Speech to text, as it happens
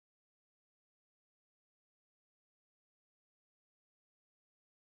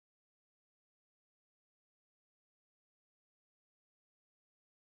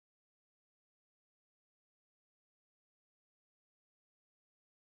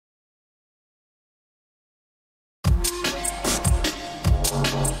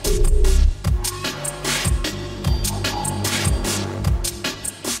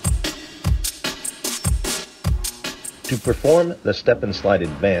perform the step and slide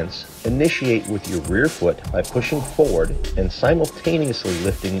advance, initiate with your rear foot by pushing forward and simultaneously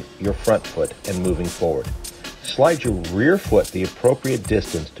lifting your front foot and moving forward. Slide your rear foot the appropriate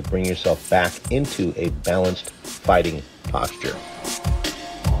distance to bring yourself back into a balanced fighting posture.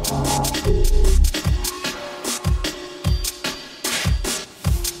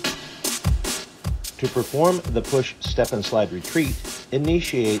 To perform the push, step, and slide retreat,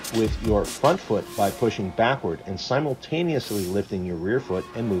 initiate with your front foot by pushing backward and simultaneously lifting your rear foot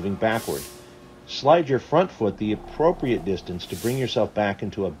and moving backward. Slide your front foot the appropriate distance to bring yourself back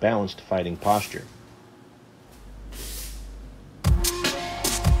into a balanced fighting posture.